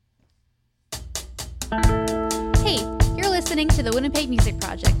Hey, you're listening to the Winnipeg Music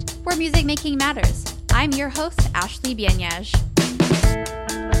Project, where music making matters. I'm your host, Ashley Bienage.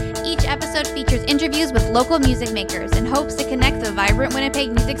 Each episode features interviews with local music makers in hopes to connect the vibrant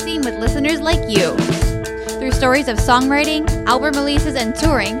Winnipeg music scene with listeners like you. Through stories of songwriting, album releases, and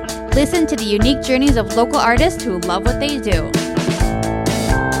touring, listen to the unique journeys of local artists who love what they do.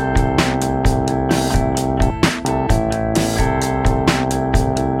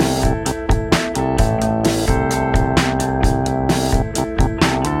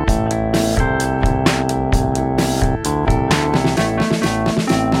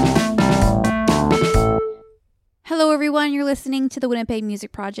 You're listening to the Winnipeg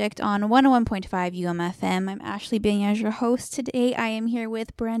Music Project on 101.5 UMFM. I'm Ashley Bienage, your host. Today I am here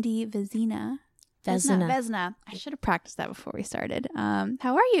with Brandy Vezina. Vezina. I should have practiced that before we started.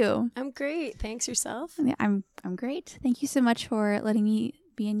 How are you? I'm great. Thanks, yourself. Yeah, I'm great. Thank you so much for letting me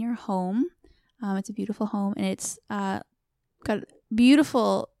be in your home. It's a beautiful home, and it's got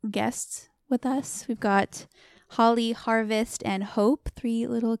beautiful guests with us. We've got Holly, Harvest, and Hope, 3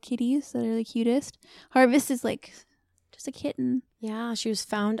 little kitties that are the cutest. Harvest is like just a kitten. Yeah, she was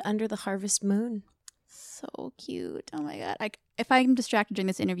found under the harvest moon. So cute. Oh my god. If I'm distracted during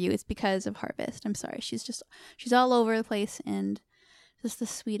this interview, it's because of Harvest. I'm sorry. She's all over the place and just the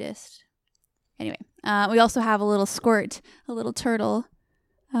sweetest. Anyway, we also have a little Squirt, a little turtle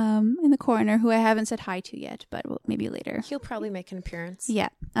in the corner who I haven't said hi to yet, but maybe later. He'll probably make an appearance. Yeah.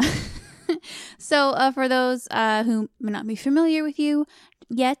 So for those who may not be familiar with you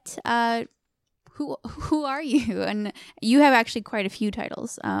yet, who are you? And you have actually quite a few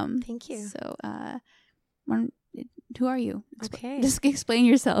titles. Thank you. So, who are you? Okay. Just explain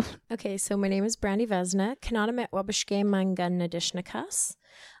yourself. Okay, so my name is Brandy Vezina. Kanadamet Wabashke Mangan Nadishnakas.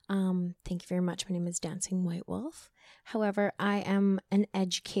 Thank you very much. My name is Dancing White Wolf. However, I am an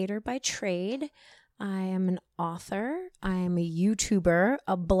educator by trade. I am an author. I am a YouTuber,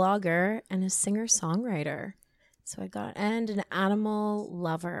 a blogger, and a singer-songwriter. And an animal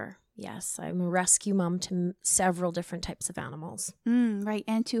lover. Yes, I'm a rescue mom to several different types of animals. Right,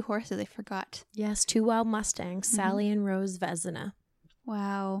 and 2 horses, I forgot. Yes, 2 wild Mustangs, Sally and Rose Vezina.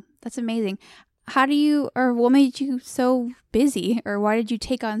 Wow, that's amazing. What made you so busy? Or why did you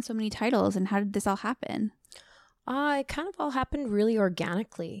take on so many titles? And how did this all happen? It kind of all happened really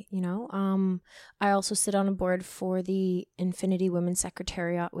organically, you know. I also sit on a board for the Infinity Women's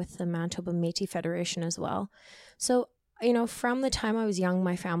Secretariat with the Manitoba Métis Federation as well. So, you know, from the time I was young,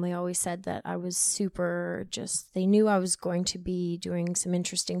 my family always said that I was they knew I was going to be doing some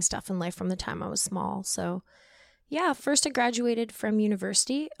interesting stuff in life from the time I was small. So, yeah, first I graduated from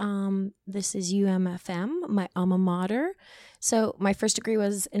university. This is UMFM, my alma mater. So my first degree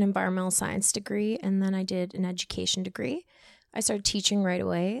was an environmental science degree, and then I did an education degree. I started teaching right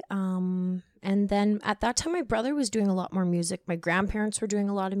away. And then at that time, my brother was doing a lot more music. My grandparents were doing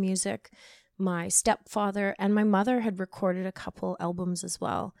a lot of music. My stepfather and my mother had recorded a couple albums as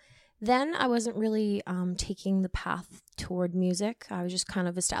well. Then I wasn't really taking the path toward music. I was just kind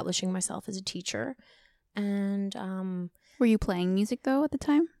of establishing myself as a teacher. And were you playing music though at the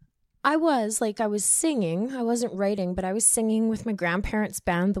time? I was singing. I wasn't writing, but I was singing with my grandparents'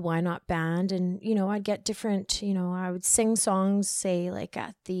 band, the Why Not Band. And, you know, I'd get different, you know, I would sing songs, say like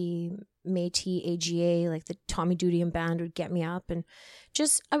at the Métis AGA, like the Tommy Doody and band would get me up, and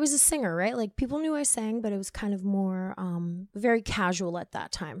I was a singer, right? Like people knew I sang, but it was kind of more very casual at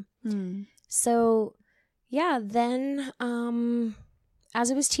that time. So yeah, then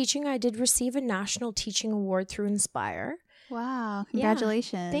as I was teaching, I did receive a national teaching award through Inspire. Wow,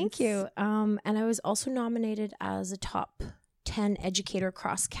 congratulations. Yeah, thank you. And I was also nominated as a top 10 educator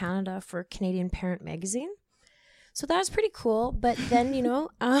across Canada for Canadian Parent Magazine. So that was pretty cool. But then, you know,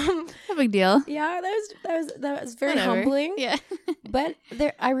 no big deal. Yeah, that was very humbling. Yeah. But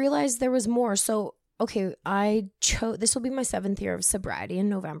I realized there was more. So, okay, this will be my 7th year of sobriety in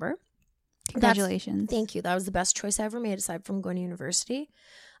November. Congratulations. Thank you. That was the best choice I ever made aside from going to university.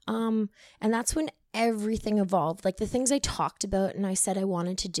 And that's when everything evolved. Like the things I talked about and I said I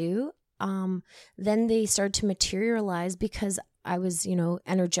wanted to do, then they started to materialize because I was, you know,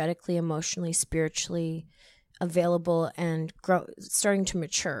 energetically, emotionally, spiritually available and starting to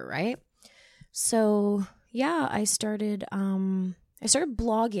mature, right? So yeah, I started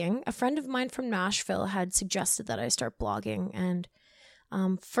blogging. A friend of mine from Nashville had suggested that I start blogging, and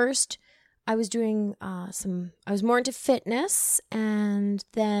first I was doing I was more into fitness, and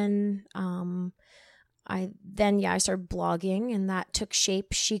then I started blogging, and that took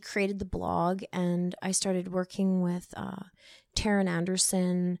shape. She created the blog, and I started working with Taryn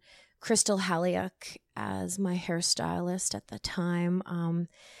Anderson, Crystal Haliuk as my hairstylist at the time,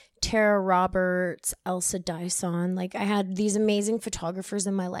 Tara Roberts, Elsa Dyson. Like I had these amazing photographers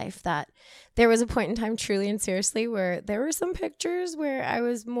in my life that there was a point in time, truly and seriously, where there were some pictures where I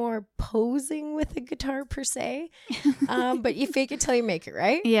was more posing with a guitar per se. But you fake it till you make it,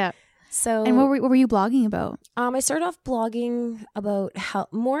 right? Yeah. So, and what were you blogging about? I started off blogging about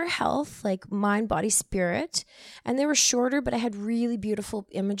more health, like mind, body, spirit. And they were shorter, but I had really beautiful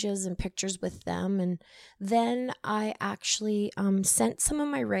images and pictures with them. And then I actually sent some of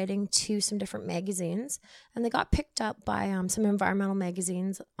my writing to some different magazines, and they got picked up by some environmental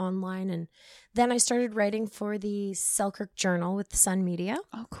magazines online. And then I started writing for the Selkirk Journal with the Sun Media.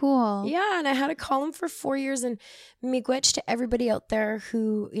 Oh, cool. Yeah, and I had a column for 4 years. And miigwech to everybody out there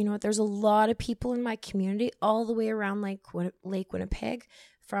who, you know, there's a lot of people in my community all the way around Lake Winnipeg,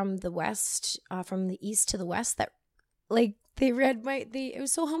 from the west, from the east to the west, that like they read it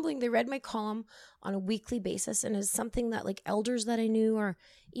was so humbling. They read my column on a weekly basis, and it's something that like elders that I knew or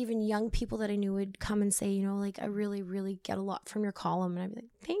even young people that I knew would come and say, you know, like, I really, really get a lot from your column. And I'd be like,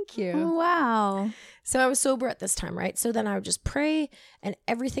 thank you. Oh, wow. So I was sober at this time, right? So then I would just pray, and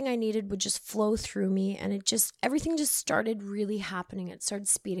everything I needed would just flow through me. And everything just started really happening. It started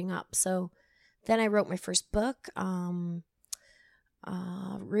speeding up. So then I wrote my first book,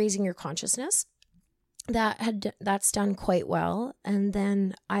 Raising Your Consciousness. That's done quite well. And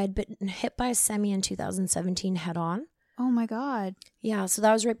then I had been hit by a semi in 2017 head on. Oh my God. Yeah, so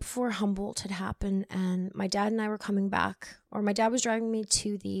that was right before Humboldt had happened, and my dad and I were coming back, or my dad was driving me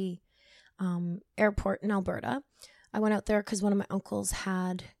to the airport in Alberta. I went out there because one of my uncles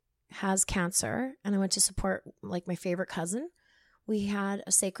has cancer, and I went to support like my favorite cousin. We had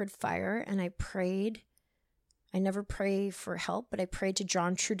a sacred fire, and I prayed. I never pray for help, but I prayed to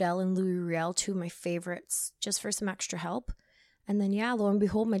John Trudell and Louis Riel, two of my favorites, just for some extra help. And then, yeah, lo and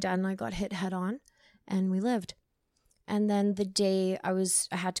behold, my dad and I got hit head on, and we lived. And then the day I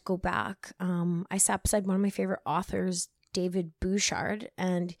had to go back, I sat beside one of my favorite authors, David Bouchard,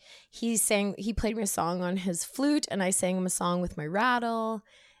 and he played me a song on his flute, and I sang him a song with my rattle.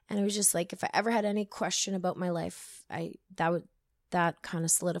 And it was just like, if I ever had any question about my life, that kind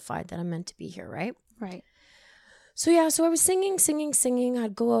of solidified that I'm meant to be here, right? Right. So yeah, so I was singing.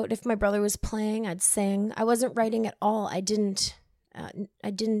 I'd go out. If my brother was playing, I'd sing. I wasn't writing at all. I didn't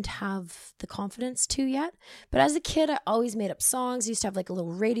have the confidence to yet. But as a kid, I always made up songs. I used to have like a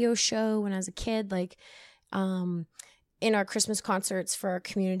little radio show when I was a kid. Like in our Christmas concerts for our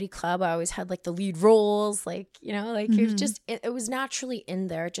community club, I always had like the lead roles. Like, you know, like it was just, it was naturally in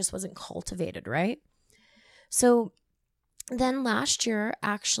there. It just wasn't cultivated, right? So then last year,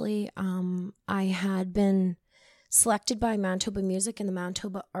 actually, I had been selected by Manitoba Music and the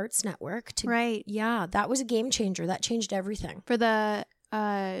Manitoba Arts Network to, right. Yeah, that was a game changer. That changed everything. For the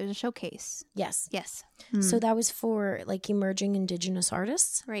showcase. Yes. So that was for like emerging Indigenous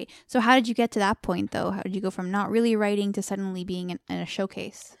artists. Right. So how did you get to that point though? How did you go from not really writing to suddenly being in a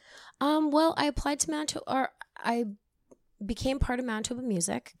showcase? Well, I applied to Manitoba, or I became part of Manitoba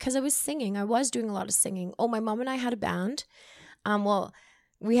Music because I was singing. I was doing a lot of singing. Oh, my mom and I had a band. Well,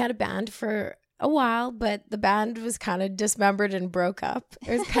 we had a band for a while, but the band was kind of dismembered and broke up.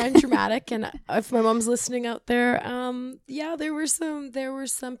 It was kind of dramatic. And if my mom's listening out there, yeah, there were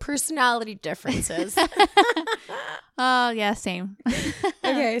some personality differences. Oh yeah, same.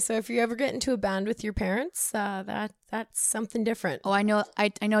 Okay, so if you ever get into a band with your parents, that's something different. Oh, I know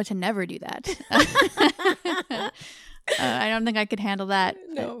to never do that. I don't think I could handle that.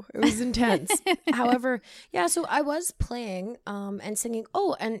 No, it was intense. However, yeah, so I was playing and singing.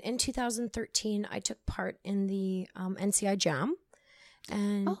 Oh, and in 2013, I took part in the NCI Jam.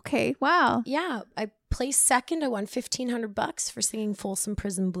 And okay, wow. Yeah, I placed second. I won $1,500 for singing Folsom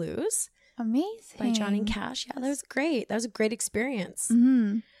Prison Blues. Amazing. By Johnny Cash. Yeah, that was great. That was a great experience.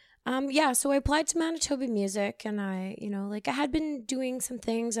 Mm-hmm. Yeah, so I applied to Manitoba Music, and I had been doing some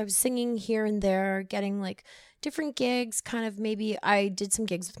things. I was singing here and there, getting like different gigs. Kind of, maybe I did some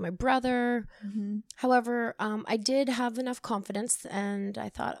gigs with my brother. Mm-hmm. However, I did have enough confidence, and I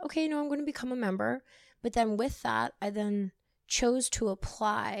thought, okay, I'm going to become a member. But then with that, I then chose to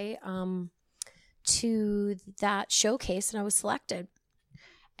apply to that showcase, and I was selected.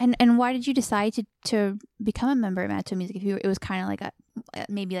 And why did you decide to become a member of Manitoba Music? If it was kind of like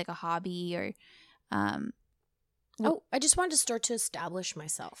maybe like a hobby or I just wanted to start to establish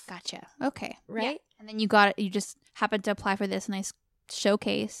myself. Gotcha. Okay. Right? Yeah. And then you just happened to apply for this nice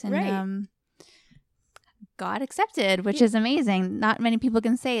showcase and got accepted, which is amazing. Not many people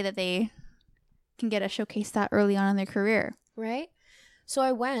can say that they can get a showcase that early on in their career. Right? So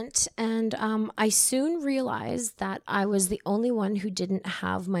I went, and I soon realized that I was the only one who didn't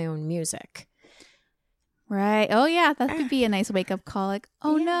have my own music. Right. Oh, yeah. That could be a nice wake-up call. Like,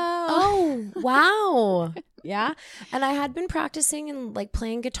 oh, Yeah. no. Oh, wow. Yeah. And I had been practicing and like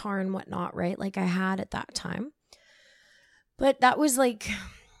playing guitar and whatnot, right? Like I had at that time. But that was like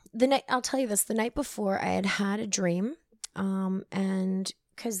the night, I'll tell you this, the night before I had a dream. And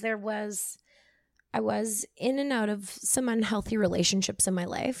because I was in and out of some unhealthy relationships in my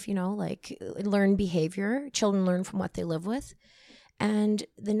life, you know, like learned behavior. Children learn from what they live with. And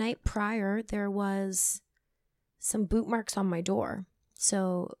the night prior, there was some boot marks on my door.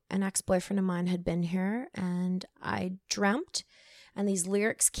 So an ex-boyfriend of mine had been here and I dreamt, and these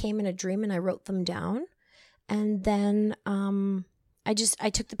lyrics came in a dream and I wrote them down. And then I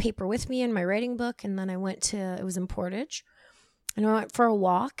took the paper with me in my writing book, and then I went to, it was in Portage, and I went for a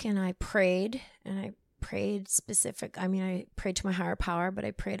walk and I prayed, and I prayed I prayed to my higher power, but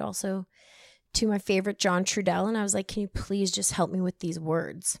I prayed also to my favorite John Trudell, and I was like, can you please just help me with these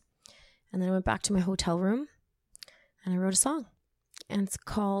words? And then I went back to my hotel room and I wrote a song. And it's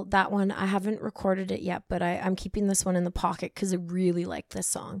called, that one, I haven't recorded it yet, but I'm keeping this one in the pocket because I really like this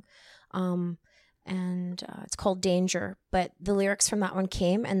song. And it's called Danger. But the lyrics from that one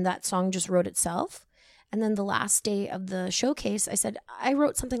came, and that song just wrote itself. And then the last day of the showcase, I said, I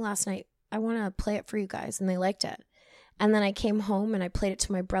wrote something last night. I want to play it for you guys. And they liked it. And then I came home and I played it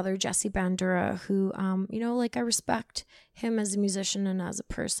to my brother, Jesse Bandura, who, I respect him as a musician and as a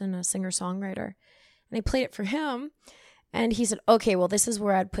person, a singer-songwriter. And I played it for him. And he said, okay, well, this is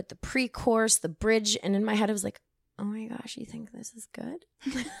where I'd put the pre-chorus, the bridge. And in my head, I was like, oh my gosh, you think this is good?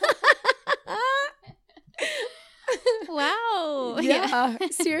 Wow. Yeah,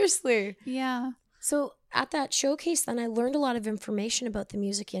 seriously. Yeah. So at that showcase, then I learned a lot of information about the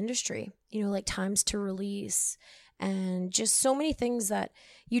music industry, like times to release and just so many things that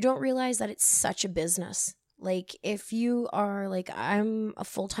you don't realize that it's such a business. Like if you are like, I'm a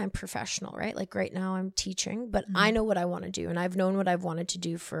full-time professional, right? Like right now I'm teaching, but I know what I want to do. And I've known what I've wanted to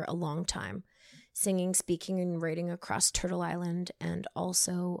do for a long time. Singing, speaking, and writing across Turtle Island and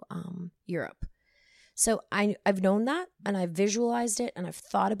also Europe. So I've known that, and I've visualized it, and I've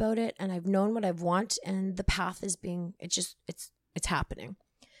thought about it, and I've known what I want, and the path is it's happening.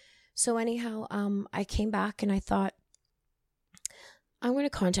 So anyhow, I came back and I thought, I'm going to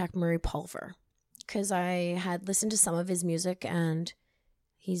contact Murray Pulver, because I had listened to some of his music, and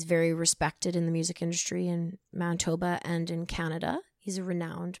he's very respected in the music industry in Manitoba and in Canada. He's a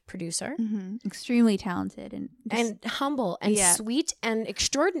renowned producer. Mm-hmm. Extremely talented and humble and sweet and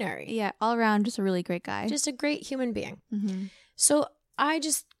extraordinary. Yeah, all around just a really great guy. Just a great human being. Mm-hmm. So I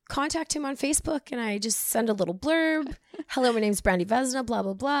just contact him on Facebook and I just send a little blurb. Hello, my name's Brandy Vesna, blah,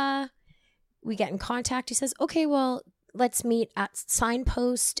 blah, blah. We get in contact. He says, okay, well, let's meet at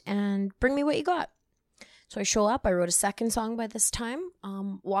Signpost and bring me what you got. So I show up. I wrote a second song by this time,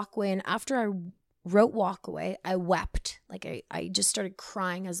 Walkway. And after I wrote Walkaway, I wept. Like I just started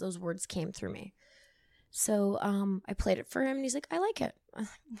crying as those words came through me. So I played it for him and he's like, I like it. I'm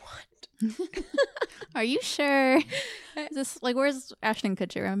like, what? Are you sure? Is this like, where's Ashton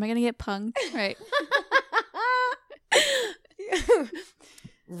Kutcher? Am I gonna get punked? Right.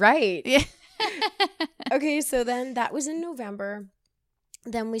 Right. Yeah. Okay, so then that was in November.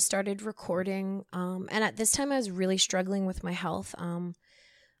 Then we started recording. And at this time I was really struggling with my health.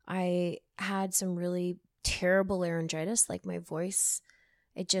 I had some really terrible laryngitis, like my voice,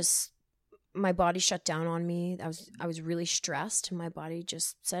 my body shut down on me. I was really stressed and my body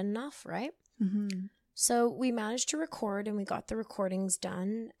just said enough, right? Mm-hmm. So we managed to record and we got the recordings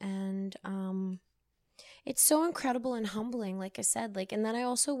done. And it's so incredible and humbling, like I said. And then I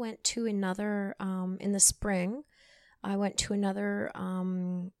also went to another, in the spring, I went to another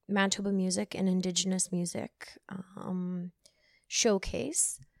Manitoba Music and Indigenous Music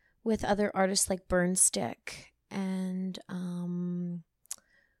showcase with other artists like Burnstick and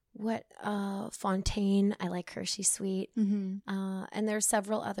Fontaine. I like her. She's sweet. Mm-hmm. And there are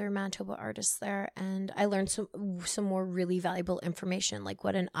several other Manitoba artists there. And I learned some more really valuable information, like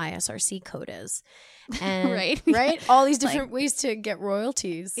what an ISRC code is. And, right. Right? All these different ways to get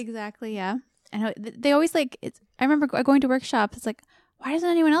royalties. Exactly, yeah. And they always I remember going to workshops. It's like, why doesn't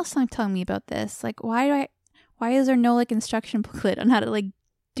anyone else tell me about this? Like, why is there no instruction booklet on how to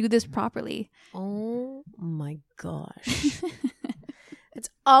do this properly? Oh my gosh. That's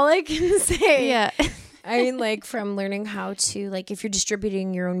all I can say. Yeah. I mean, from learning how to, if you're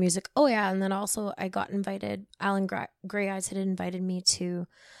distributing your own music. Oh, yeah. And then also I got invited. Alan Grey Eyes had invited me to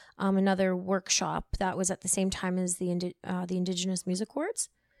another workshop that was at the same time as the Indigenous Music Awards.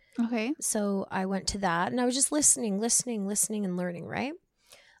 Okay. So I went to that and I was just listening and learning, right?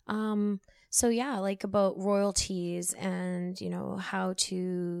 So yeah, like about royalties and, you know, how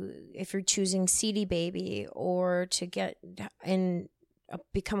to, if you're choosing CD Baby or to get in,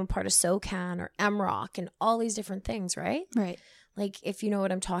 become a part of SoCan or MRock and all these different things, right? Right. Like, if you know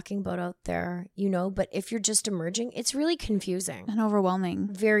what I'm talking about out there, you know, but if you're just emerging, it's really confusing. And overwhelming.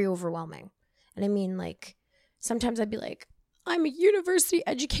 Very overwhelming. And I mean, like, sometimes I'd be like, I'm a university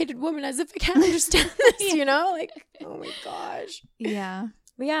educated woman, as if I can't understand this, you know? Like, oh my gosh. Yeah.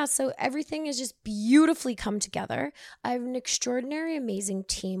 But yeah, so everything has just beautifully come together. I have an extraordinary, amazing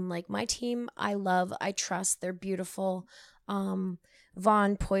team. Like, my team, I love, I trust, they're beautiful.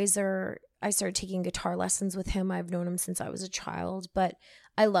 Vaughn Poyser, I started taking guitar lessons with him. I've known him since I was a child, but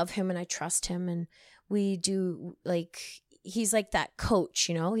I love him and I trust him. And we do, like, he's like that coach,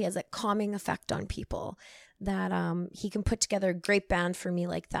 you know? He has that calming effect on people that he can put together a great band for me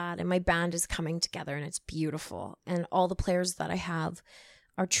like that. And my band is coming together and it's beautiful. And all the players that I have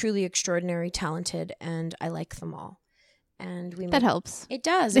are truly extraordinary, talented, and I like them all. And that helps. It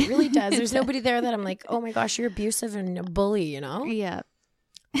does. It really does. There's nobody there that I'm like, oh my gosh, you're abusive and a bully, you know? Yeah.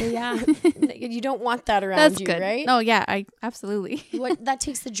 But yeah, you don't want that around That's you, good. right? No, yeah, I absolutely. That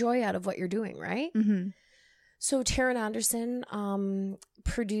takes the joy out of what you're doing, right? Mm-hmm. So Taryn Anderson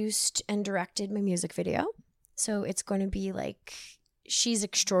produced and directed my music video. So it's going to be like, she's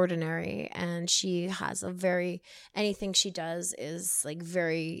extraordinary, and she has anything she does is like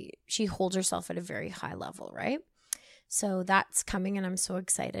she holds herself at a very high level, right? So that's coming, and I'm so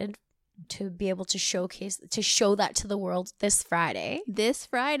excited to be able to show that to the world this Friday. This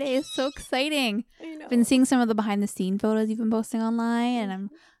Friday is so exciting. I know. I've been seeing some of the behind the scene photos you've been posting online, and I'm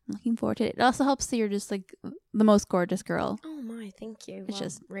looking forward to it. It also helps that you're just like the most gorgeous girl. Oh my, thank you. It's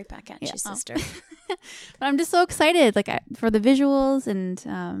just right back at you, sister. But I'm just so excited, like for the visuals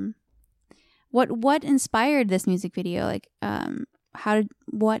and what inspired this music video? Like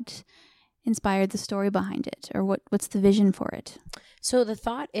what inspired the story behind it, or what's the vision for it? So the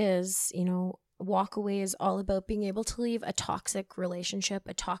thought is, you know, Walk Away is all about being able to leave a toxic relationship,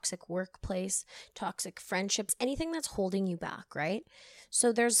 a toxic workplace, toxic friendships, anything that's holding you back, right?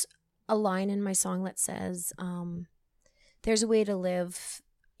 So there's a line in my song that says, there's a way to live,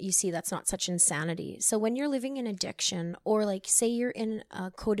 you see, that's not such insanity. So when you're living in addiction, or like say you're in a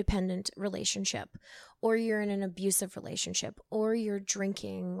codependent relationship, or you're in an abusive relationship, or you're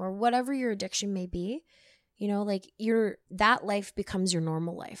drinking, or whatever your addiction may be, you know, like that life becomes your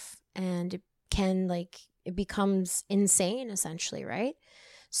normal life, and it becomes insane essentially, right?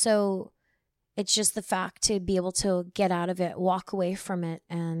 So it's just the fact to be able to get out of it, walk away from it,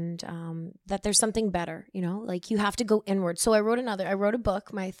 and that there's something better, you know, like you have to go inward. So I wrote a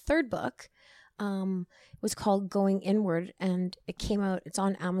book, my third book, was called Going Inward, and it came out, it's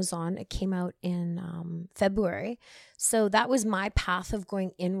on Amazon. It came out in February. So that was my path of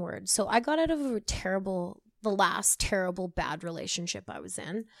going inward. So I got out of the last terrible bad relationship I was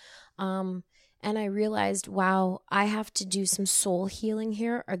in. And I realized, wow, I have to do some soul healing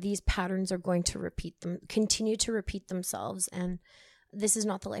here, or these patterns are going to continue to repeat themselves. And this is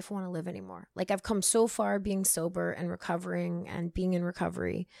not the life I want to live anymore. Like, I've come so far being sober and recovering and being in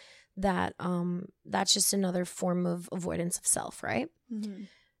recovery that that's just another form of avoidance of self, right? Mm-hmm.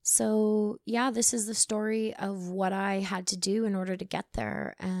 So yeah, this is the story of what I had to do in order to get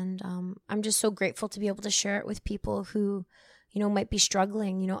there. And I'm just so grateful to be able to share it with people who, you know, might be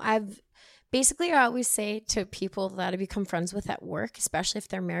struggling. You know, I always say to people that I become friends with at work, especially if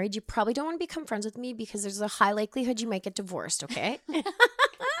they're married, you probably don't want to become friends with me because there's a high likelihood you might get divorced, okay?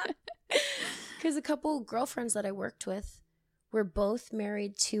 Because a couple girlfriends that I worked with were both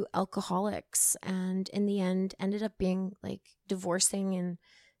married to alcoholics, and in the end ended up being like divorcing, and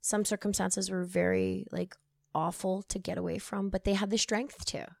some circumstances were very like awful to get away from, but they had the strength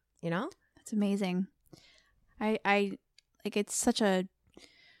to, you know? That's amazing. I like, it's such a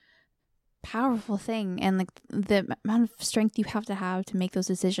powerful thing, and like the amount of strength you have to make those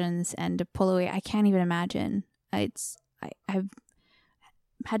decisions and to pull away, I can't even imagine. I've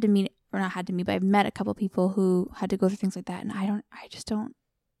had to meet, or not had to meet, but I've met a couple people who had to go through things like that, and I just don't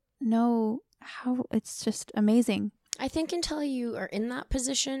know how. It's just amazing. I think until you are in that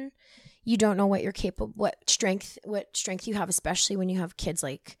position, you don't know what you're capable, what strength you have, especially when you have kids.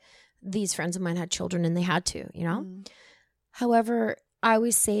 Like, these friends of mine had children and they had to, you know? However, I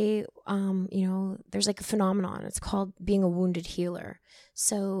always say, you know, there's like a phenomenon. It's called being a wounded healer.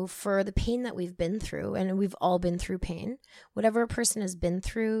 So for the pain that we've been through, and we've all been through pain, whatever a person has been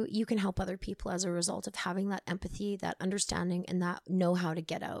through, you can help other people as a result of having that empathy, that understanding, and that know how to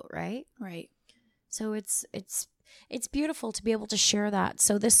get out, right? Right. So it's it's beautiful to be able to share that.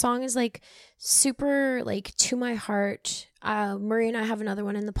 So this song is like super like to my heart. Marie and I have another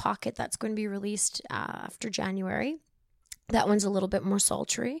one in the pocket that's going to be released after January. That one's a little bit more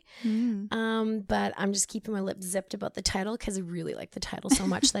sultry. But I'm just keeping my lips zipped about the title because I really like the title so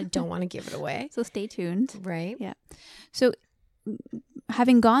much that I don't want to give it away. So stay tuned. Right. Yeah. So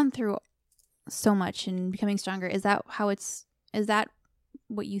having gone through so much and becoming stronger, is that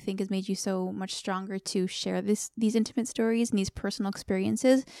what you think has made you so much stronger to share these intimate stories and these personal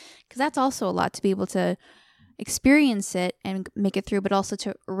experiences? Because that's also a lot to be able to experience it and make it through, but also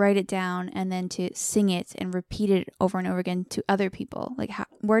to write it down and then to sing it and repeat it over and over again to other people. Like,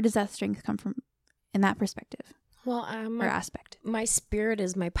 where does that strength come from in that perspective? Well, or aspect? My spirit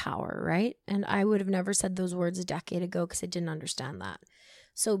is my power, right? And I would have never said those words a decade ago because I didn't understand that.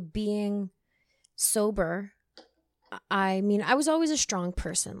 So being sober, I mean, I was always a strong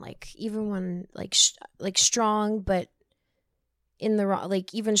person, like even when like strong, but in the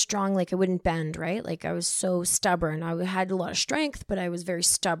like even strong, like I wouldn't bend, right? Like I was so stubborn. I had a lot of strength, but I was very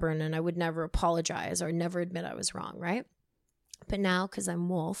stubborn, and I would never apologize or never admit I was wrong, right? But now, because I'm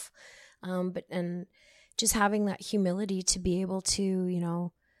Wolf, and just having that humility to be able to, you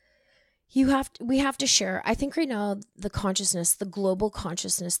know, we have to share. I think right now the consciousness, the global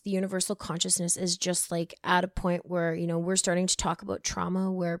consciousness, the universal consciousness is just like at a point where, you know, we're starting to talk about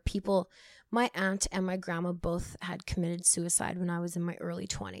trauma where people. My aunt and my grandma both had committed suicide when I was in my early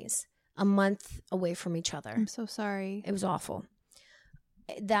 20s, a month away from each other. I'm so sorry. It was awful.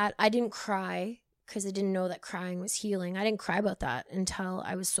 That I didn't cry because I didn't know that crying was healing. I didn't cry about that until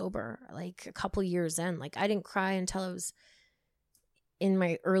I was sober, like a couple years in. Like I didn't cry until I was in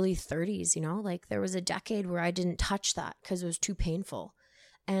my early 30s, you know? Like there was a decade where I didn't touch that because it was too painful.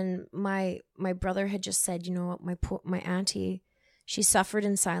 And my brother had just said, you know what, my auntie, she suffered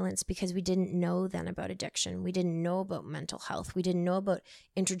in silence because we didn't know then about addiction. We didn't know about mental health. We didn't know about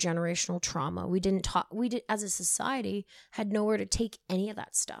intergenerational trauma. We as a society had nowhere to take any of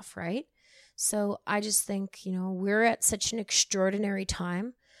that stuff, right? So I just think, you know, we're at such an extraordinary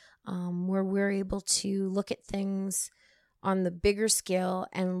time where we're able to look at things on the bigger scale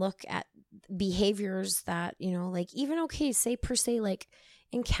and look at behaviors that, you know, like even say per se, like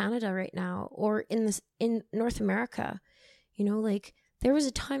in Canada right now or in North America. You know, like there was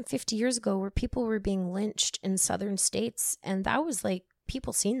a time 50 years ago where people were being lynched in southern states, and that was like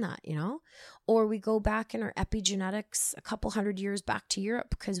people seen that, you know. Or we go back in our epigenetics a couple hundred years back to Europe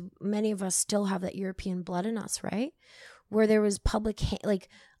because many of us still have that European blood in us, right? Where there was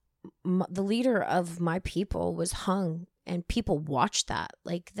the leader of my people was hung and people watched that.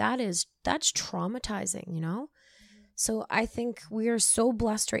 Like that's traumatizing, you know. So I think we are so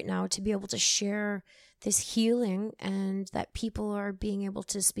blessed right now to be able to share this healing and that people are being able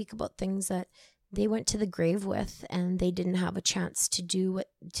to speak about things that they went to the grave with and they didn't have a chance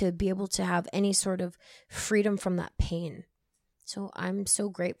to be able to have any sort of freedom from that pain. So I'm so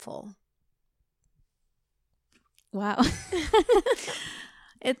grateful. Wow.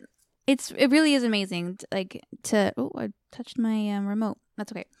 It really is amazing. I touched my remote.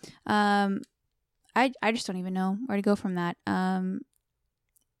 That's okay. I just don't even know where to go from that.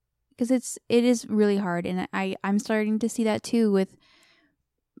 Because it is really hard, and I'm starting to see that too with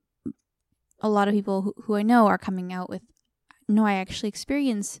a lot of people who I know are coming out with, no, I actually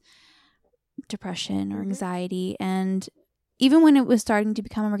experience depression or anxiety, and even when it was starting to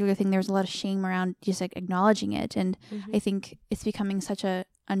become a regular thing, there was a lot of shame around just like acknowledging it, and I think it's becoming such a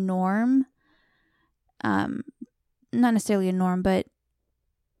norm, not necessarily a norm, but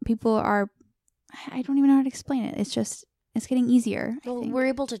people are, I don't even know how to explain it. It's getting easier. Well, we're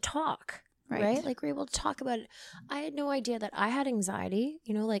able to talk, right? Like we're able to talk about it. I had no idea that I had anxiety,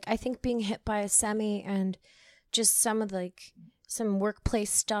 you know, like I think being hit by a semi and just some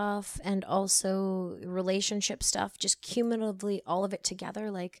workplace stuff and also relationship stuff, just cumulatively all of it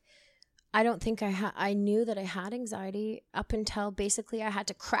together. Like I don't think I knew that I had anxiety up until basically I had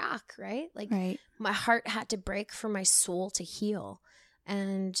to crack, right? Like my heart had to break for my soul to heal.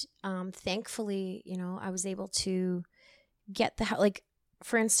 And thankfully, you know, I was able to get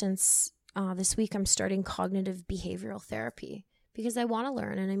for instance, this week I'm starting cognitive behavioral therapy because I want to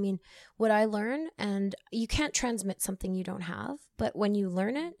learn. And I mean, what I learn, and you can't transmit something you don't have, but when you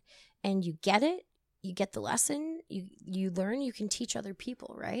learn it and you get the lesson, you learn, you can teach other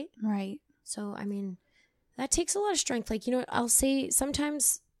people, right? Right. So, I mean, that takes a lot of strength. Like, you know what, I'll say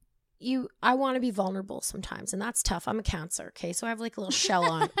sometimes I want to be vulnerable sometimes, and that's tough. I'm a Cancer, okay? So I have like a little shell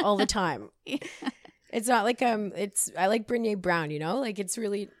on all the time. Yeah. It's not like I like Brené Brown, you know? Like it's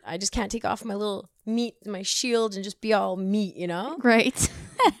really, I just can't take off my little my shield and just be all meat, you know? Right.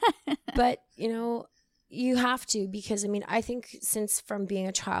 But, you know, You have to, because I mean, I think since from being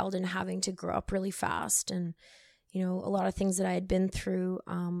a child and having to grow up really fast and, you know, a lot of things that I had been through,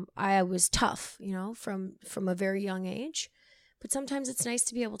 I was tough, you know, from a very young age. But sometimes it's nice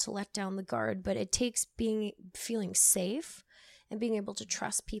to be able to let down the guard, but it takes feeling safe and being able to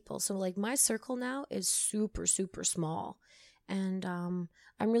trust people. So like my circle now is super, super small. And I'm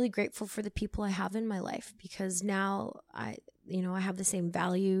really grateful for the people I have in my life, because now I have the same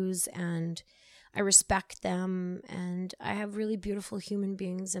values and I respect them, and I have really beautiful human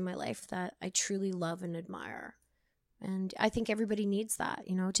beings in my life that I truly love and admire. And I think everybody needs that,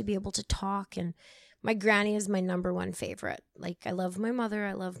 you know, to be able to talk. And my granny is my number one favorite. Like, I love my mother,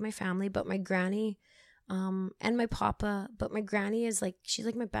 I love my family, but my granny, and my papa, but my granny is like, she's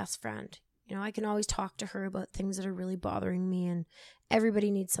like my best friend. You know, I can always talk to her about things that are really bothering me, and everybody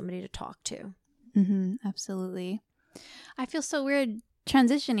needs somebody to talk to. Absolutely. I feel so weird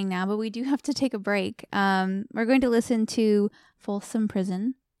transitioning now, but we do have to take a break. We're going to listen to Folsom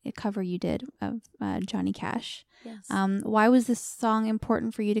Prison, a cover you did of Johnny Cash. Yes. Why was this song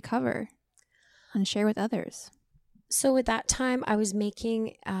important for you to cover and share with others? So at that time, I was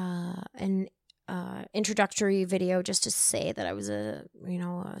making an introductory video just to say that I was a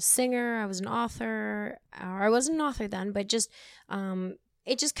singer, I was an author, or I wasn't an author then, but just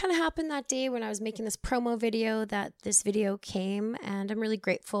it just kind of happened that day when I was making this promo video that this video came, and I'm really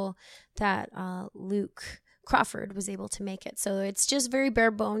grateful that Luke Crawford was able to make it. So it's just very bare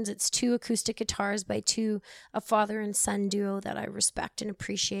bones. It's 2 acoustic guitars by a father and son duo that I respect and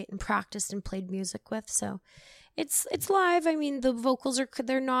appreciate and practiced and played music with. So it's live. I mean, the vocals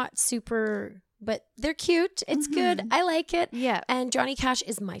they're not super, but they're cute. It's good. I like it. Yeah. And Johnny Cash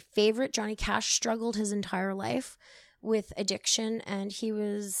is my favorite. Johnny Cash struggled his entire life with addiction, and he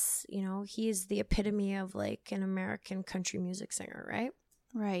was, you know, he is the epitome of like an American country music singer, right?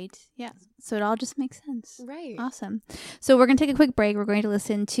 Right. Yeah. So it all just makes sense. Right. Awesome. So we're going to take a quick break. We're going to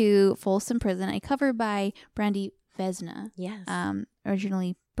listen to Folsom Prison, a cover by Brandy Vesna. Yes.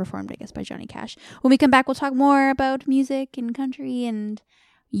 Originally performed, I guess, by Johnny Cash. When we come back, we'll talk more about music and country and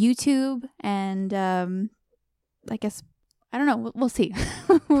YouTube, and I guess, I don't know. We'll see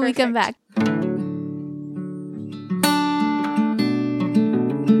when we come back.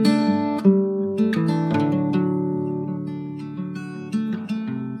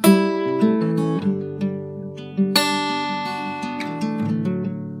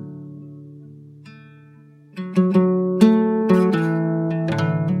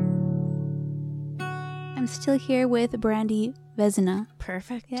 Still here with Brandy Vesna.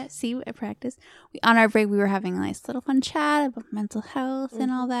 Perfect. Yeah, see, I practice. On our break, we were having a nice little fun chat about mental health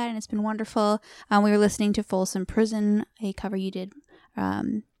and all that, and it's been wonderful. We were listening to Folsom Prison, a cover you did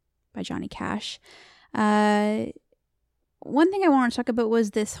by Johnny Cash. One thing I want to talk about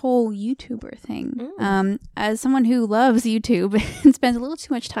was this whole YouTuber thing. As someone who loves YouTube and spends a little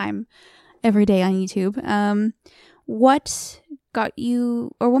too much time every day on YouTube, what got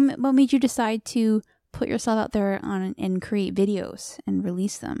you, or what made you decide to put yourself out there and create videos and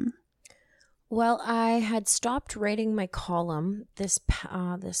release them? Well, I had stopped writing my column this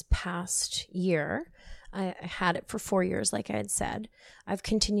past year. I had it for 4 years, like I had said. I've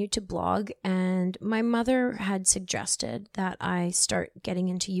continued to blog, and my mother had suggested that I start getting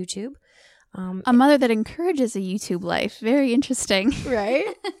into YouTube. A mother that encourages a YouTube life. Very interesting. Right?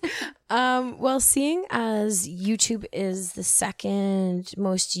 Well, seeing as YouTube is the second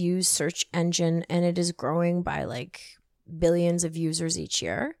most used search engine, and it is growing by like billions of users each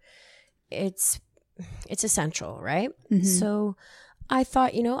year, it's essential, right? So I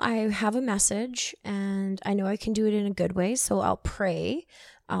thought, you know, I have a message and I know I can do it in a good way. So I'll pray.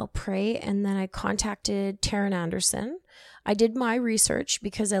 And then I contacted Taryn Anderson. I did my research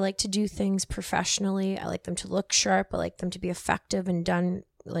because I like to do things professionally. I like them to look sharp. I like them to be effective and done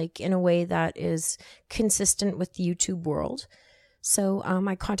like in a way that is consistent with the YouTube world. So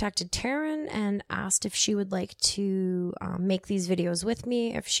I contacted Taryn and asked if she would like to make these videos with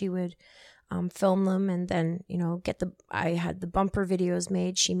me, if she would film them, and then, you know, I had the bumper videos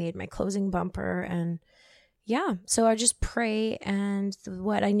made. She made my closing bumper, and yeah, so I just pray and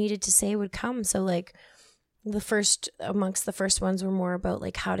what I needed to say would come. So like amongst the first ones were more about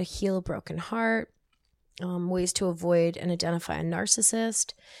like how to heal a broken heart, ways to avoid and identify a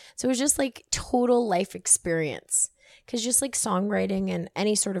narcissist. So it was just like total life experience. Because just like songwriting and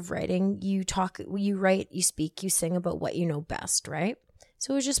any sort of writing, you talk, you write, you speak, you sing about what you know best, right?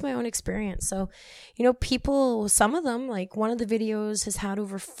 So it was just my own experience. So, people, some of them, like one of the videos has had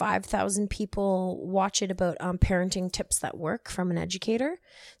over 5,000 people watch it about parenting tips that work from an educator.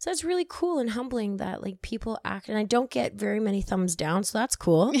 So that's really cool and humbling that like people act, and I don't get very many thumbs down. So that's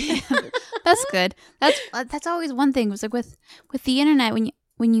cool. That's good. That's always one thing. It was like with the internet,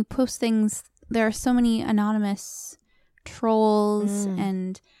 when you post things, there are so many anonymous trolls.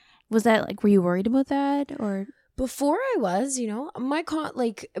 And was that like, were you worried about that or? Before I was,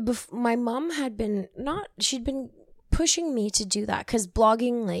 my mom had been she'd been pushing me to do that because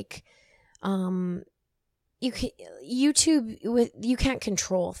blogging, like, you can't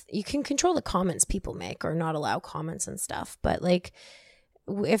control. You can control the comments people make or not allow comments and stuff. But like,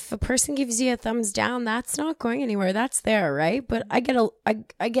 if a person gives you a thumbs down, that's not going anywhere. That's there, right? But I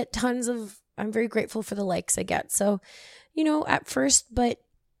get tons of. I'm very grateful for the likes I get. So, at first, but.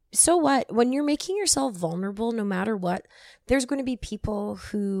 So what? When you're making yourself vulnerable, no matter what, there's going to be people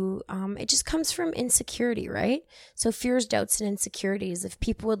who, it just comes from insecurity, right? So fears, doubts, and insecurities. If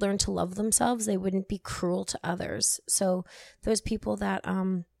people would learn to love themselves, they wouldn't be cruel to others. So those people that,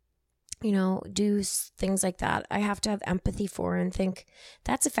 do things like that, I have to have empathy for and think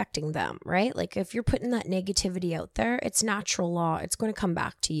that's affecting them, right? Like if you're putting that negativity out there, it's natural law. It's going to come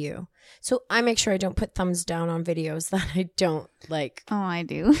back to you. So I make sure I don't put thumbs down on videos that I don't like. Oh, I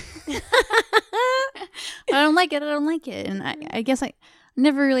do. I don't like it. And I guess I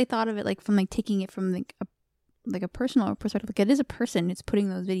never really thought of it like from like taking it from like a personal perspective. Like it is a person who's putting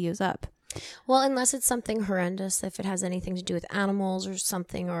those videos up. Well, unless it's something horrendous, if it has anything to do with animals or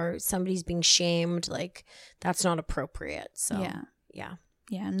something, or somebody's being shamed, like that's not appropriate. So yeah,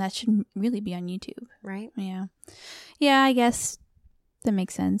 and that shouldn't really be on YouTube, right? Yeah, I guess that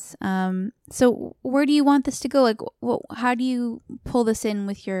makes sense. So where do you want this to go? Like, how do you pull this in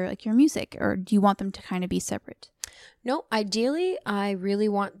with your music, or do you want them to kind of be separate? No, ideally, I really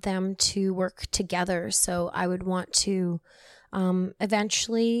want them to work together. So I would want to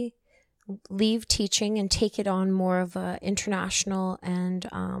eventually leave teaching and take it on more of a international, and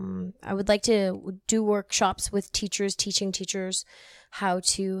I would like to do workshops with teachers, teaching teachers how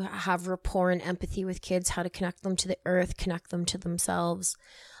to have rapport and empathy with kids, how to connect them to the earth, connect them to themselves.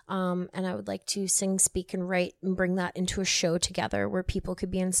 And I would like to sing, speak, and write and bring that into a show together where people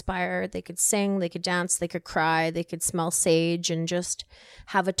could be inspired. They could sing, they could dance, they could cry, they could smell sage, and just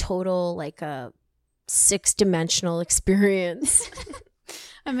have a total, like a 6-dimensional experience.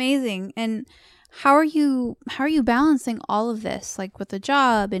 Amazing. And how are you balancing all of this, like with a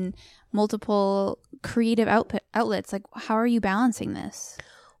job and multiple creative outlets? Like, how are you balancing this?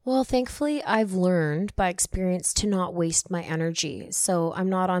 Well, thankfully, I've learned by experience to not waste my energy. So I'm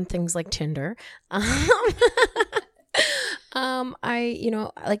not on things like Tinder. Like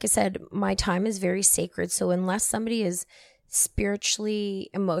I said, my time is very sacred. So unless somebody is spiritually,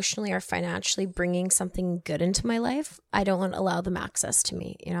 emotionally, or financially bringing something good into my life, I don't allow them access to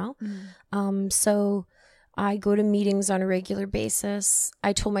me, So I go to meetings on a regular basis.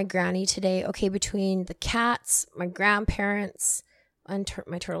 I told my granny today, okay, between the cats, my grandparents, and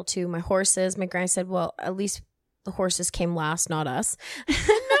my turtle too, my horses, my granny said, well, at least the horses came last, not us. No,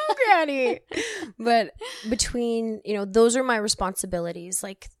 granny. But between, those are my responsibilities.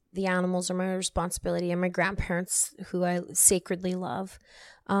 Like, the animals are my responsibility, and my grandparents, who I sacredly love.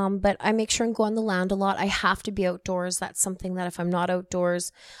 But I make sure and go on the land a lot. I have to be outdoors. That's something that if I'm not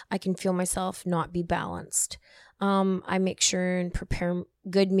outdoors, I can feel myself not be balanced. I make sure and prepare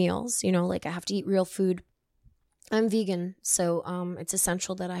good meals. Like I have to eat real food. I'm vegan, so it's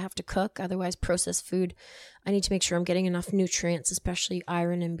essential that I have to cook. Otherwise, processed food, I need to make sure I'm getting enough nutrients, especially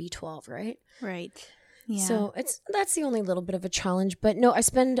iron and B12, right? Right. Yeah. So that's the only little bit of a challenge. But no, I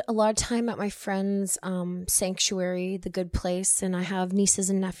spend a lot of time at my friend's sanctuary, The Good Place, and I have nieces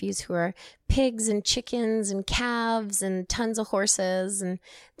and nephews who are pigs and chickens and calves and tons of horses, and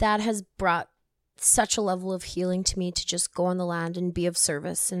that has brought such a level of healing to me to just go on the land and be of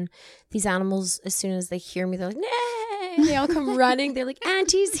service. And these animals, as soon as they hear me, they're like, nay! They all come running. They're like,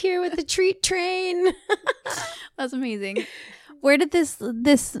 Auntie's here with the treat train. That's amazing. Where did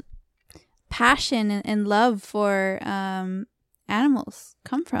this passion and love for animals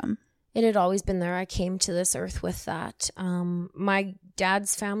come from? It had always been there. I came to this earth with that. My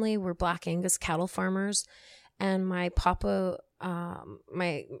dad's family were Black Angus cattle farmers, and my papa,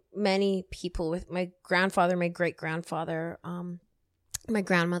 many people with my grandfather, my great-grandfather, my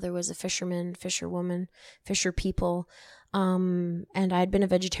grandmother was a fisherman, fisherwoman, fisher people, and I'd been a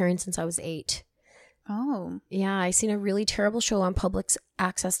vegetarian since I was 8. Oh. Yeah, I seen a really terrible show on public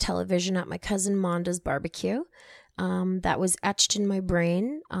access television at my cousin Monda's barbecue. That was etched in my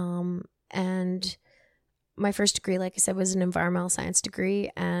brain. And my first degree, like I said, was an environmental science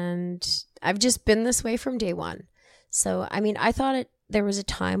degree, and I've just been this way from day one. So, I mean, I thought there was a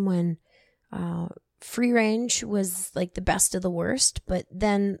time when free range was like the best of the worst, but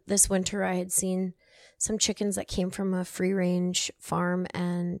then this winter I had seen some chickens that came from a free range farm,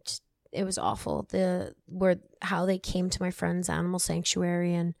 and it was awful. How they came to my friend's animal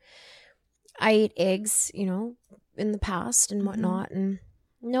sanctuary, and I ate eggs, in the past and whatnot, and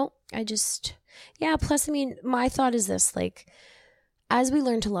no, plus, I mean, my thought is this, like, as we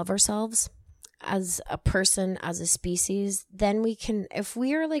learn to love ourselves as a person, as a species, then we can, if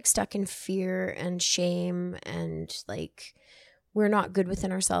we are like stuck in fear and shame and like we're not good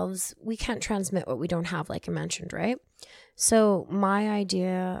within ourselves, we can't transmit what we don't have, like I mentioned, right? So my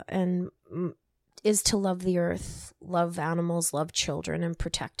idea is to love the earth, love animals, love children, and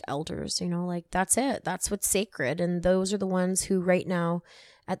protect elders, like that's it. That's what's sacred. And those are the ones who right now,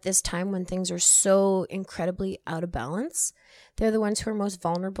 at this time when things are so incredibly out of balance, they're the ones who are most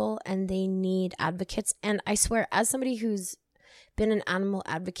vulnerable and they need advocates. And I swear, as somebody who's been an animal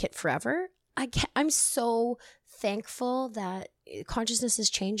advocate forever, I'm so thankful that consciousness is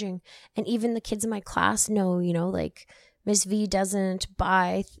changing. And even the kids in my class know, like Miss V doesn't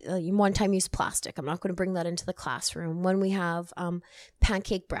buy one-time use plastic. I'm not going to bring that into the classroom. When we have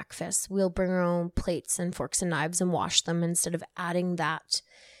pancake breakfast, we'll bring our own plates and forks and knives and wash them instead of adding that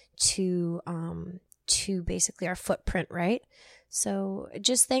to basically our footprint, right? So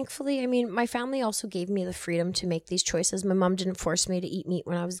just thankfully, I mean, my family also gave me the freedom to make these choices. My mom didn't force me to eat meat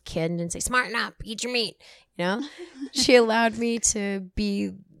when I was a kid and didn't say, smarten up, eat your meat, She allowed me to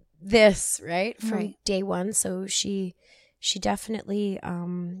be this, right, from day one. So she definitely,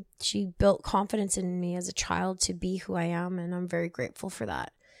 she built confidence in me as a child to be who I am, and I'm very grateful for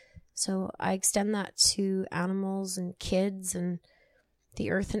that. So I extend that to animals and kids and the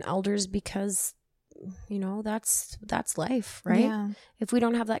earth and elders because, that's life, right? Yeah. If we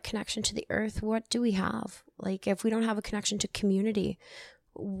don't have that connection to the earth, what do we have? Like, if we don't have a connection to community,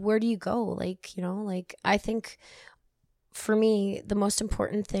 where do you go? Like, I think for me, the most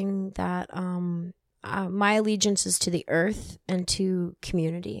important thing that, my allegiance is to the earth and to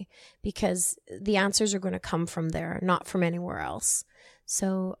community, because the answers are going to come from there, not from anywhere else.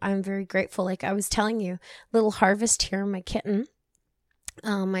 So I'm very grateful. Like I was telling you, little Harvest here, my kitten,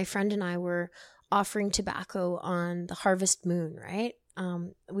 my friend and I were offering tobacco on the harvest moon, right?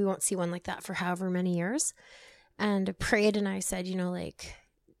 We won't see one like that for however many years. And I prayed and I said, Miigwech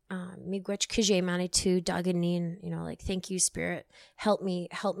Kije Manitou Daganin, thank you, Spirit. Help me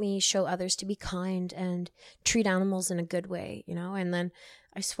show others to be kind and treat animals in a good way, And then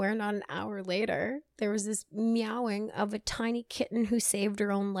I swear not an hour later, there was this meowing of a tiny kitten who saved her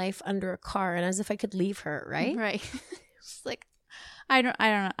own life under a car, and as if I could leave her, right? Right. It's like, I don't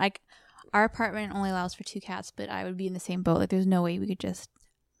know. Like, our apartment only allows for 2 cats, but I would be in the same boat. Like, there's no way we could just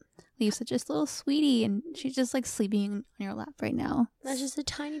leave such a little sweetie, and she's just like sleeping on your lap right now. That's just a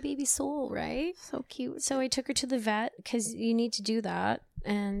tiny baby soul, right? So cute. So I took her to the vet because you need to do that,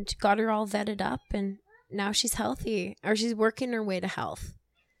 and got her all vetted up, and now she's healthy, or she's working her way to health.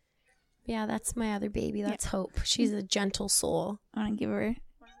 Yeah, that's my other baby. That's Hope. She's a gentle soul. I want to give her.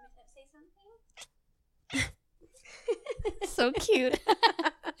 Say something? So cute.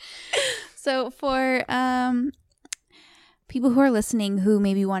 So for people who are listening who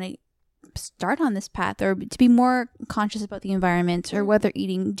maybe want to start on this path or to be more conscious about the environment or what they're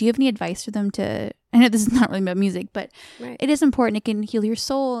eating, do you have any advice for them to, I know this is not really about music, but it is important. It can heal your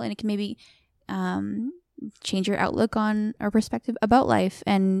soul, and it can maybe change your outlook on or perspective about life,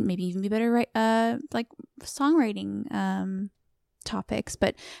 and maybe even be better like songwriting topics.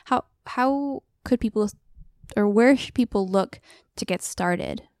 But how could people, or where should people look to get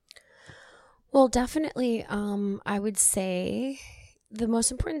started? Well, definitely, I would say the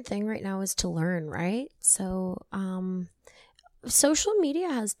most important thing right now is to learn, right? So, social media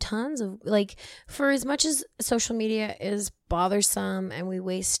has tons of, like, for as much as social media is bothersome and we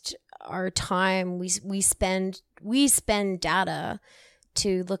waste our time, we spend data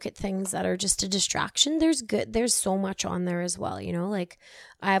to look at things that are just a distraction. There's so much on there as well, like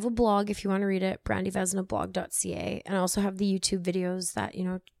I have a blog if you want to read it, brandyvesnablog.ca, and I also have the YouTube videos that,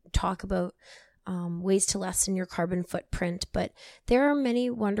 talk about ways to lessen your carbon footprint. But there are many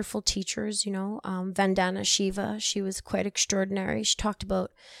wonderful teachers, Vandana Shiva, she was quite extraordinary. She talked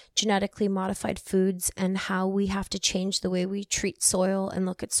about genetically modified foods and how we have to change the way we treat soil and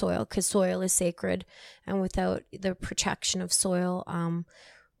look at soil, because soil is sacred, and without the protection of soil,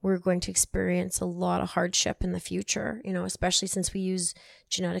 we're going to experience a lot of hardship in the future, especially since we use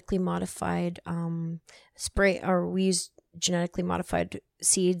genetically modified spray, or we use genetically modified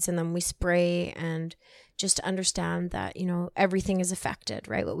seeds, and then we spray, and just to understand that, you know, everything is affected,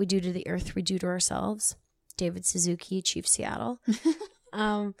 right? What we do to the earth, we do to ourselves. David Suzuki, Chief Seattle.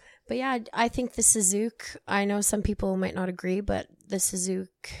 But yeah, I think the Suzuki, I know some people might not agree, but the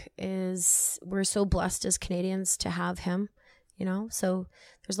Suzuki we're so blessed as Canadians to have him, you know, so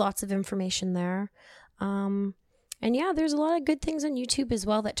there's lots of information there. And yeah, there's a lot of good things on YouTube as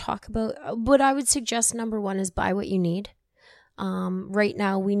well that talk about what I would suggest. Number one is buy what you need. Right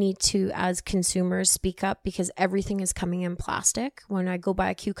now we need to, as consumers, speak up, because everything is coming in plastic. When I go buy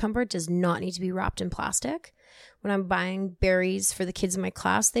a cucumber, it does not need to be wrapped in plastic. When I'm buying berries for the kids in my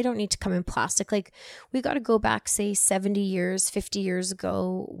class, they don't need to come in plastic. Like, we got to go back, say 70 years, 50 years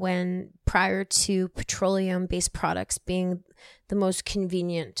ago, when prior to petroleum-based products being the most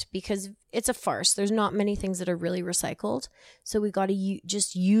convenient, because it's a farce. There's not many things that are really recycled. So we got to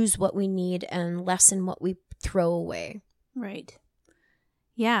just use what we need and lessen what we throw away. Right.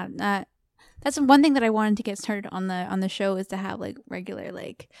 Yeah. That's one thing that I wanted to get started on the show, is to have like regular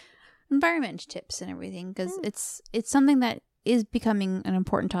like environment tips and everything, because it's something that is becoming an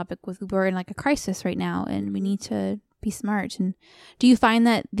important topic. We're in like a crisis right now, and we need to be smart. And do you find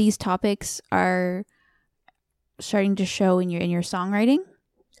that these topics are starting to show in your songwriting?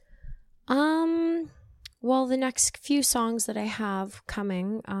 Well, the next few songs that I have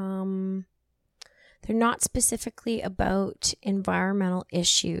coming, they're not specifically about environmental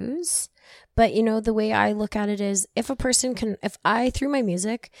issues, but, you know, the way I look at it is, if I, through my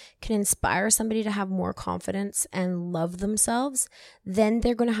music, can inspire somebody to have more confidence and love themselves, then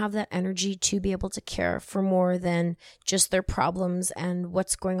they're going to have that energy to be able to care for more than just their problems and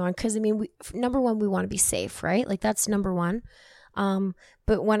what's going on. Because, I mean, number one, we want to be safe, right? Like, that's number one.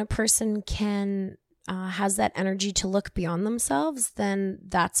 But when a person has that energy to look beyond themselves, then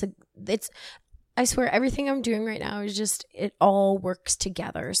I swear everything I'm doing right now is just, it all works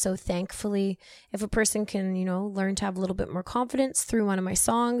together. So thankfully, if a person can, you know, learn to have a little bit more confidence through one of my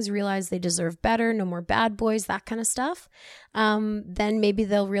songs, realize they deserve better, no more bad boys, that kind of stuff, then maybe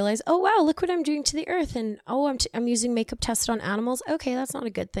they'll realize, oh, wow, look what I'm doing to the earth. And, oh, I'm using makeup tested on animals. Okay, that's not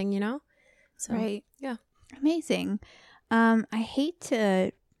a good thing, you know? So, right. Yeah. Amazing. I hate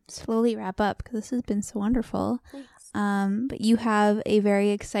to slowly wrap up because this has been so wonderful. Thanks. But you have a very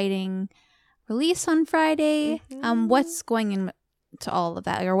exciting release on Friday. What's going into all of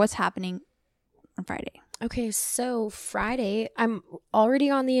that, or what's happening on Friday? Okay, so Friday, I'm already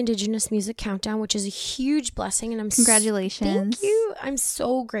on the Indigenous Music Countdown, which is a huge blessing, and Congratulations. Thank you. I'm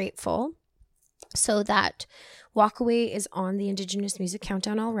so grateful. So that Walkaway is on the Indigenous Music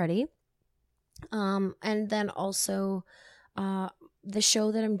Countdown already. And then also the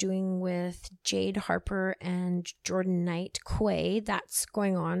show that I'm doing with Jade Harper and Jordan Knight, Quay, that's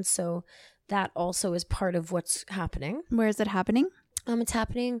going on. So that also is part of what's happening. Where is it happening? It's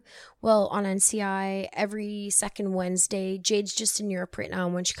happening, well, on NCI every second Wednesday. Jade's just in Europe right now,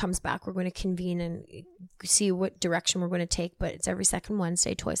 and when she comes back, we're going to convene and see what direction we're going to take. But it's every second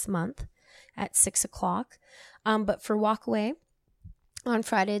Wednesday, twice a month at 6:00. But for Walkaway, on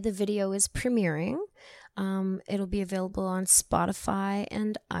Friday, the video is premiering. It'll be available on Spotify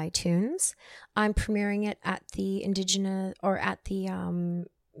and iTunes. I'm premiering it at the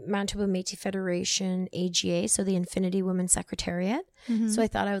Manitoba Métis Federation AGA, so the Infinity Women's Secretariat. So I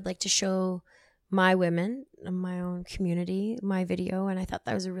thought I would like to show my women, my own community, my video, and I thought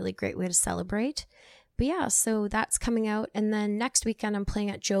that was a really great way to celebrate. But yeah, so that's coming out. And then next weekend I'm playing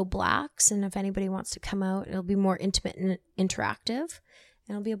at Joe Black's, and if anybody wants to come out, it'll be more intimate and interactive,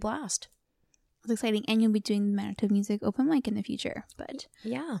 and it'll be a blast. It's exciting. And you'll be doing the Manitoba Music Open Mic in the future. But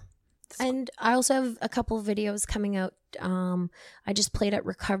yeah. And I also have a couple of videos coming out. I just played at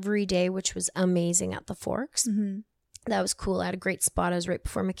Recovery Day, which was amazing at the Forks. That was cool. I had a great spot. I was right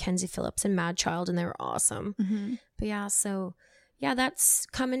before Mackenzie Phillips and Mad Child, and they were awesome. But yeah, so yeah, that's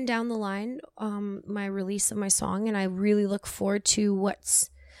coming down the line, my release of my song, and I really look forward to what's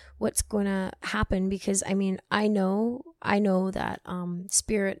going to happen, because I mean, I know that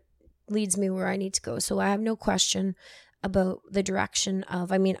Spirit leads me where I need to go. So I have no question about the direction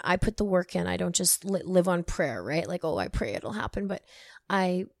of, I mean, I put the work in. I don't just live on prayer, right? Like, oh, I pray it'll happen, but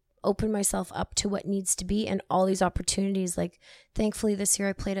I open myself up to what needs to be, and all these opportunities. Like, thankfully this year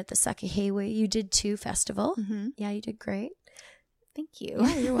I played at the Sekiheiwe. You did too, festival. Yeah, you did great. Thank you.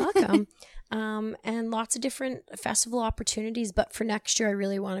 Yeah, you're welcome. And lots of different festival opportunities. But for next year, I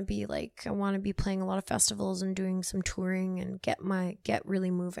really want to be I want to be playing a lot of festivals and doing some touring and get really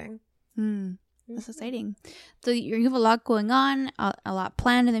moving. That's exciting. So you have a lot going on, a lot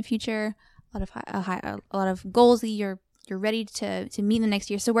planned in the future, a lot of goals that you're ready to meet in the next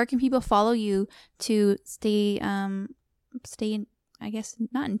year. So where can people follow you to stay stay in, I guess,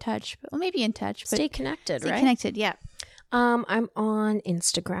 not in touch, but maybe in touch. Stay connected, stay right? Connected, yeah. I'm on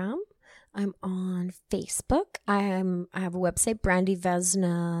Instagram. I'm on Facebook. I have a website,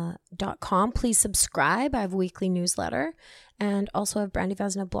 brandyvesna.com. Please subscribe. I have a weekly newsletter. And also I have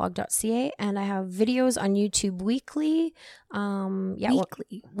brandyvesnablog.ca. And I have videos on YouTube weekly.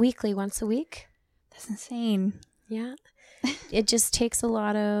 Weekly, once a week. That's insane. Yeah. It just takes a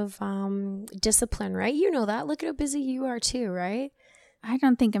lot of discipline, right? You know that. Look at how busy you are too, right? I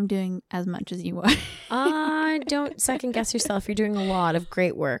don't think I'm doing as much as you are. Don't second guess yourself. You're doing a lot of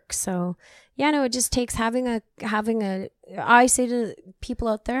great work. So yeah, no, it just takes having a, I say to people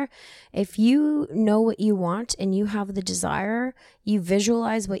out there, if you know what you want and you have the desire, you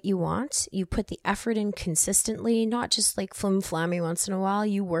visualize what you want, you put the effort in consistently, not just like flim-flammy once in a while,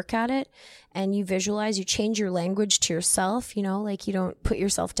 you work at it and you visualize, you change your language to yourself, you know, like you don't put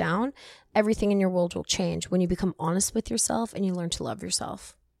yourself down. Everything in your world will change when you become honest with yourself and you learn to love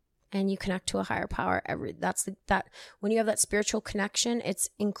yourself and you connect to a higher power. That when you have that spiritual connection, it's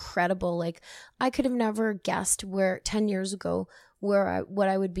incredible. Like I could have never guessed where 10 years ago what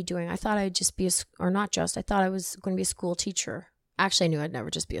I would be doing. I thought I'd just be I thought I was going to be a school teacher. Actually, I knew I'd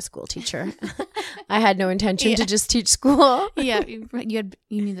never just be a school teacher. I had no intention to just teach school. Yeah, you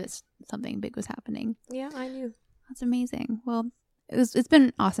knew that something big was happening. Yeah, I knew. That's amazing. Well, it's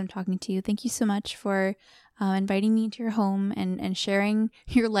been awesome talking to you. Thank you so much for inviting me to your home and sharing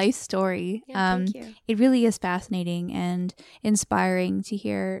your life story. Yeah, thank you. It really is fascinating and inspiring to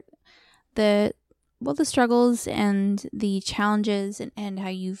hear the struggles and the challenges and how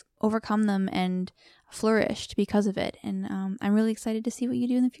you've overcome them and flourished because of it. And I'm really excited to see what you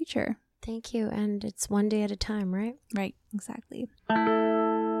do in the future. Thank you. And it's one day at a time, right? Right, exactly.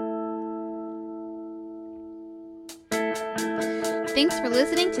 Thanks for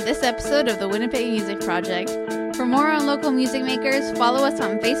listening to this episode of the Winnipeg Music Project. For more on local music makers, follow us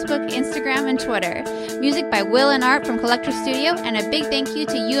on Facebook, Instagram, and Twitter. Music by Will and Art from Collector Studio, and a big thank you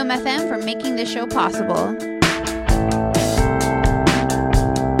to UMFM for making this show possible.